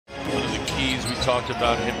things we talked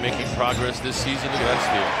about him making progress this season. Look at that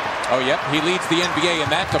steal. Oh, yep. He leads the NBA in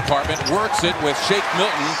that department. Works it with Shake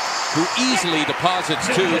Milton, who easily deposits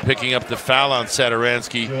two. Picking up the foul on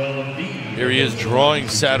Satoransky. Here he is drawing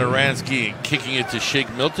Satoransky and kicking it to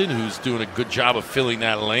Shake Milton, who's doing a good job of filling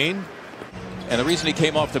that lane. And the reason he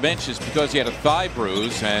came off the bench is because he had a thigh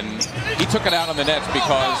bruise, and he took it out on the Nets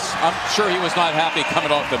because I'm sure he was not happy coming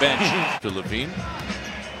off the bench. To Levine.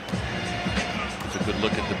 It's a good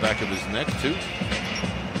look at the back of his neck, too.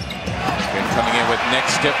 And coming in with neck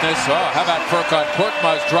stiffness. Oh, how about Furkan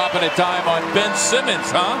Korkmaz dropping a dime on Ben Simmons,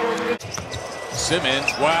 huh? Simmons,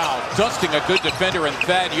 wow, dusting a good defender in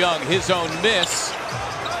Thad Young. His own miss.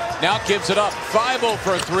 Now gives it up. 5-0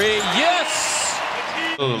 for three. Yes!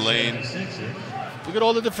 The lane. Look at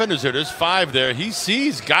all the defenders here. There's 5 there. He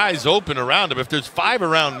sees guys open around him. If there's 5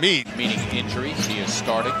 around me. Meaning injuries, he is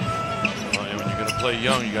starting. Well, and when you're going to play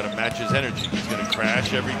Young, you got to match his energy. He's going to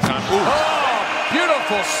crash every time. Ooh. Oh,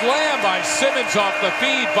 beautiful slam by Simmons off the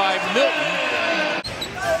feed by Milton.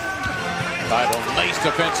 Nice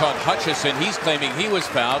defense on Hutchison. He's claiming he was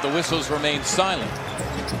fouled. The whistles remain silent.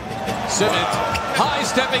 Simmons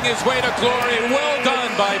high-stepping his way to glory. Well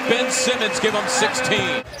done by Ben Simmons. Give him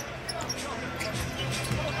 16.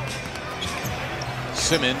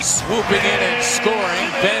 Simmons swooping in and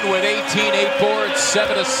scoring. Ben with 18, 8 boards,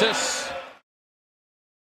 7 assists.